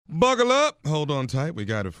Buckle up. Hold on tight. We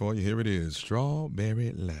got it for you. Here it is.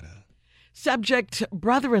 Strawberry letter. Subject,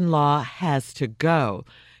 brother-in-law has to go.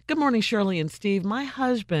 Good morning, Shirley and Steve. My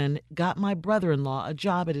husband got my brother-in-law a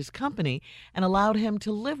job at his company and allowed him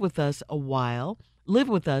to live with us while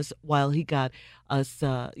he got us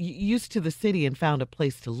used to the city and found a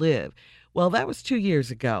place to live. Well, that was 2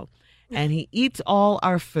 years ago, and he eats all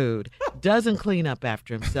our food, doesn't clean up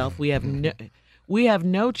after himself. We have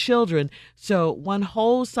no children, so one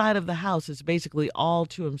whole side of the house is basically all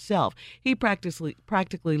to himself. He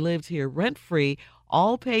practically lives here rent-free,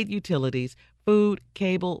 all paid utilities, food,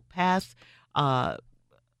 cable, passes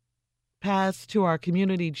to our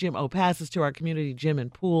community gym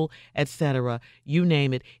and pool, etc. You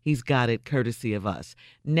name it, he's got it courtesy of us.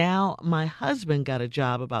 Now, my husband got a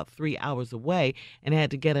job about 3 hours away and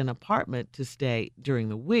had to get an apartment to stay during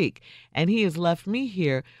the week. And he has left me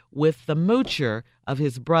here with the moocher of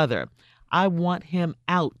his brother. I want him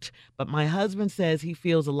out, but my husband says he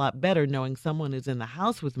feels a lot better knowing someone is in the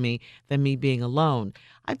house with me than me being alone.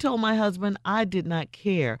 I told my husband I did not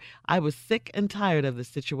care. I was sick and tired of the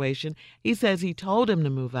situation. He says he told him to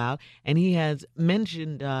move out, and he has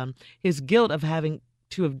mentioned his guilt of having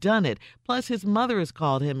to have done it. Plus, his mother has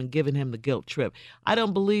called him and given him the guilt trip. I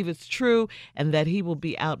don't believe it's true and that he will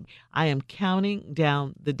be out. I am counting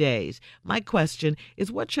down the days. My question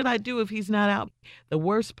is, what should I do if he's not out? The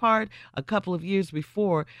worst part, a couple of years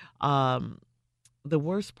before that,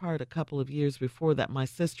 my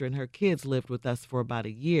sister and her kids lived with us for about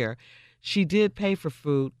a year. She did pay for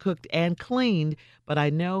food, cooked and cleaned, but I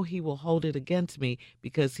know he will hold it against me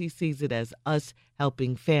because he sees it as us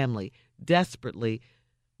helping family, desperately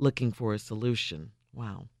looking for a solution.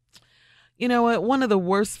 Wow. You know what? One of the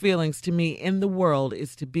worst feelings to me in the world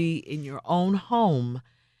is to be in your own home,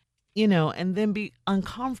 and then be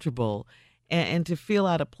uncomfortable and to feel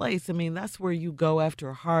out of place. I mean, that's where you go after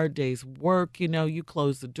a hard day's work. You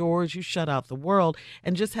close the doors, you shut out the world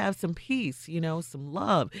and just have some peace, some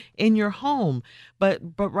love in your home. But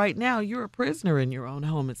right now you're a prisoner in your own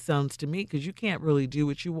home, it sounds to me, because you can't really do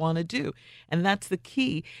what you want to do. And that's the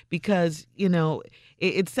key, because,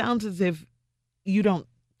 it sounds as if you don't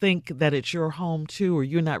think that it's your home too, or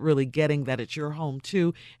you're not really getting that it's your home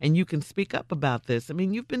too, and you can speak up about this. I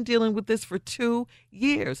mean, you've been dealing with this for 2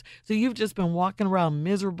 years, so you've just been walking around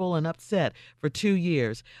miserable and upset for 2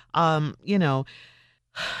 years.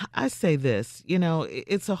 I say this,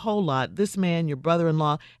 it's a whole lot. This man, your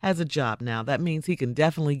brother-in-law, has a job now. That means he can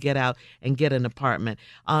definitely get out and get an apartment.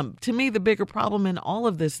 To me, the bigger problem in all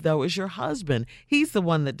of this, though, is your husband. He's the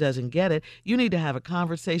one that doesn't get it. You need to have a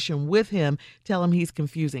conversation with him, tell him he's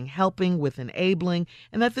confusing helping with enabling,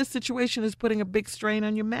 and that this situation is putting a big strain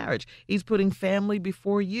on your marriage. He's putting family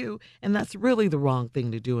before you, and that's really the wrong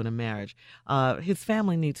thing to do in a marriage. His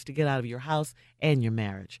family needs to get out of your house and your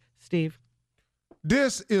marriage. Steve?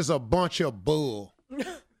 This is a bunch of bull.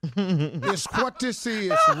 It's what this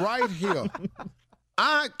is right here.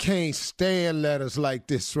 I can't stand letters like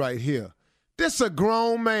this right here. This a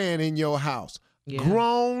grown man in your house. Yeah.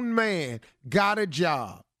 Grown man got a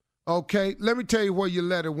job. Okay, let me tell you where your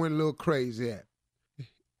letter went a little crazy at.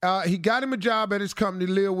 He got him a job at his company,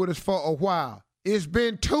 lived with us for a while. It's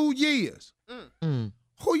been 2 years.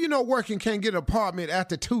 Who working can't get an apartment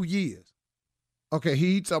after 2 years? Okay,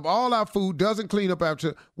 he eats up all our food, doesn't clean up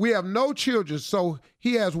after. We have no children, so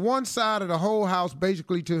he has one side of the whole house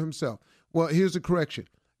basically to himself. Well, here's the correction.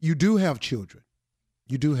 You do have children.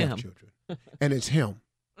 You do have children. And it's him.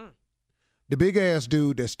 The big-ass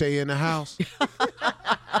dude that stay in the house,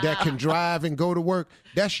 that can drive and go to work,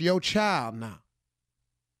 that's your child now.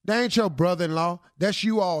 That ain't your brother-in-law. That's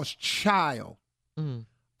you all's child.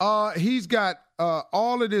 He's got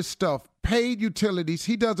all of this stuff, paid utilities.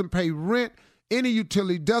 He doesn't pay rent. Any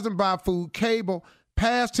utility, doesn't buy food, cable,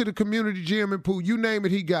 pass to the community gym and pool, you name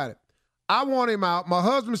it, he got it. I want him out. My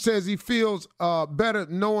husband says he feels better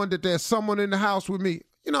knowing that there's someone in the house with me.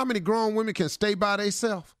 You know how many grown women can stay by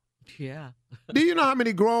themselves? Yeah. Do you know how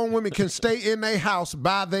many grown women can stay in their house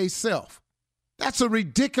by themselves? That's a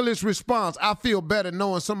ridiculous response. I feel better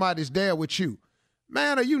knowing somebody's there with you.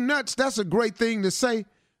 Man, are you nuts? That's a great thing to say.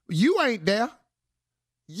 You ain't there.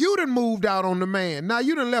 You done moved out on the man. Now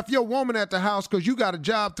you done left your woman at the house because you got a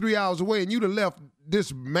job 3 hours away and you done left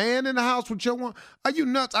this man in the house with your woman. Are you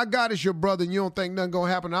nuts? I got it's your brother and you don't think nothing gonna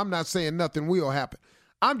happen. I'm not saying nothing will happen.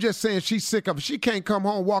 I'm just saying she's sick of it. She can't come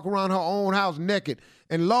home, walk around her own house naked.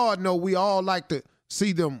 And Lord know we all like to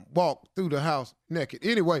see them walk through the house naked.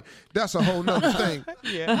 Anyway, that's a whole nother thing.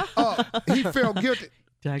 Yeah. He felt guilty.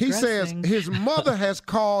 He says his mother has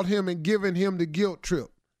called him and given him the guilt trip.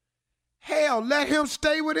 Hell, let him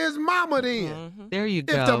stay with his mama then. There you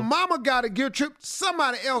go. If the mama got a guilt trip,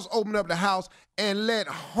 somebody else open up the house and let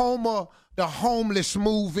Homer, the homeless,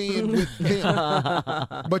 move in with them.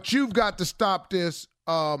 But you've got to stop this.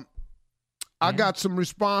 I got some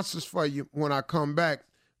responses for you when I come back.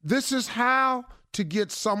 This is how to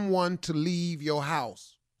get someone to leave your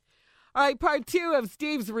house. All right, part 2 of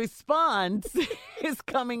Steve's response is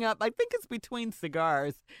coming up. I think it's between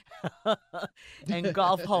cigars and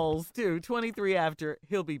golf holes, too. 23 after,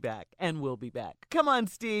 he'll be back, and we'll be back. Come on,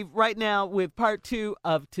 Steve, right now with part 2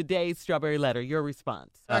 of today's Strawberry Letter. Your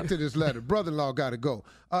response. Back to this letter. Brother-in-law got to go.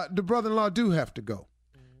 The brother-in-law do have to go.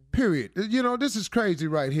 Period. You know, this is crazy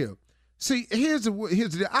right here. See, here's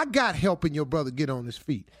the I got helping your brother get on his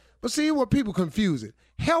feet. But see what people confuse it.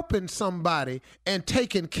 Helping somebody and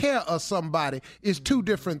taking care of somebody is two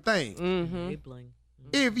different things.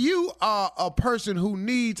 If you are a person who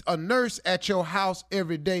needs a nurse at your house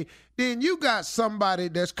every day, then you got somebody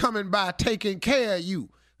that's coming by taking care of you,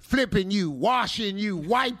 flipping you, washing you,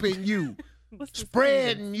 wiping you,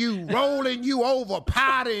 spreading you, rolling you over,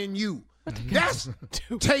 powdering you. That's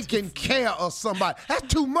taking care of somebody.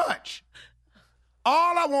 That's too much.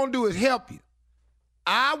 All I want to do is help you.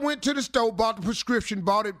 I went to the store, bought the prescription,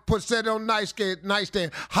 bought it, set it on the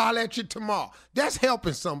nightstand, holler at you tomorrow. That's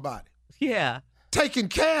helping somebody. Yeah. Taking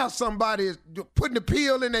care of somebody is putting the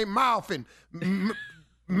pill in their mouth and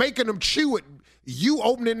making them chew it. You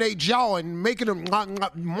opening their jaw and making them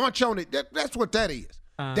munch on it. That's what that is.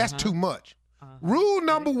 That's too much. Rule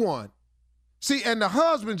number 1. See, and the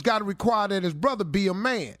husband's got to require that his brother be a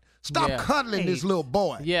man. Stop cuddling this little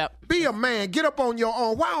boy. Be a man. Get up on your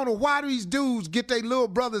own. I don't know why these dudes get their little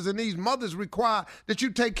brothers and these mothers require that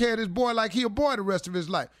you take care of this boy like he a boy the rest of his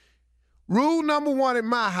life. Rule number 1 in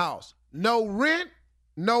my house. No rent,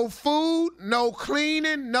 no food, no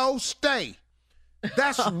cleaning, no stay.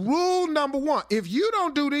 That's rule number 1. If you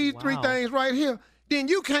don't do these 3 things right here, then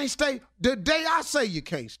you can't stay the day I say you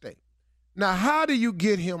can't stay. Now, how do you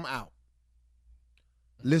get him out?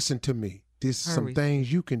 Listen to me. There's some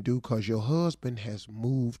things you can do because your husband has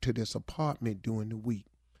moved to this apartment during the week.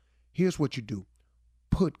 Here's what you do.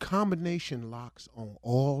 Put combination locks on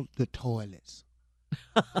all the toilets.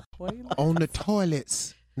 On the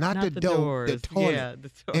toilets. Not the door, the toilet. Yeah, the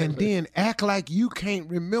toilet. And then act like you can't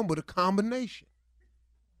remember the combination.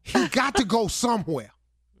 He got to go somewhere.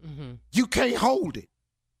 You can't hold it.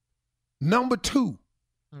 Number 2,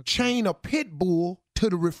 chain a pit bull to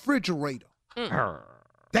the refrigerator.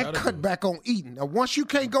 That cut back on eating. Now, once you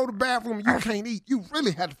can't go to the bathroom, you can't eat. You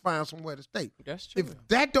really have to find somewhere to stay. That's true. If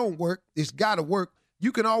that don't work, it's got to work.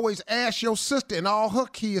 You can always ask your sister and all her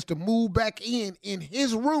kids to move back in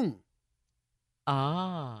his room.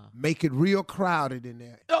 Make it real crowded in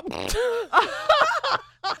there.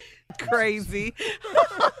 Crazy.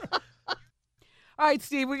 All right,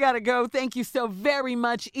 Steve, we got to go. Thank you so very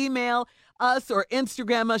much. Email us or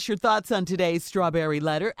Instagram us your thoughts on today's Strawberry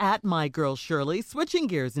Letter at My Girl Shirley. Switching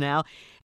gears now.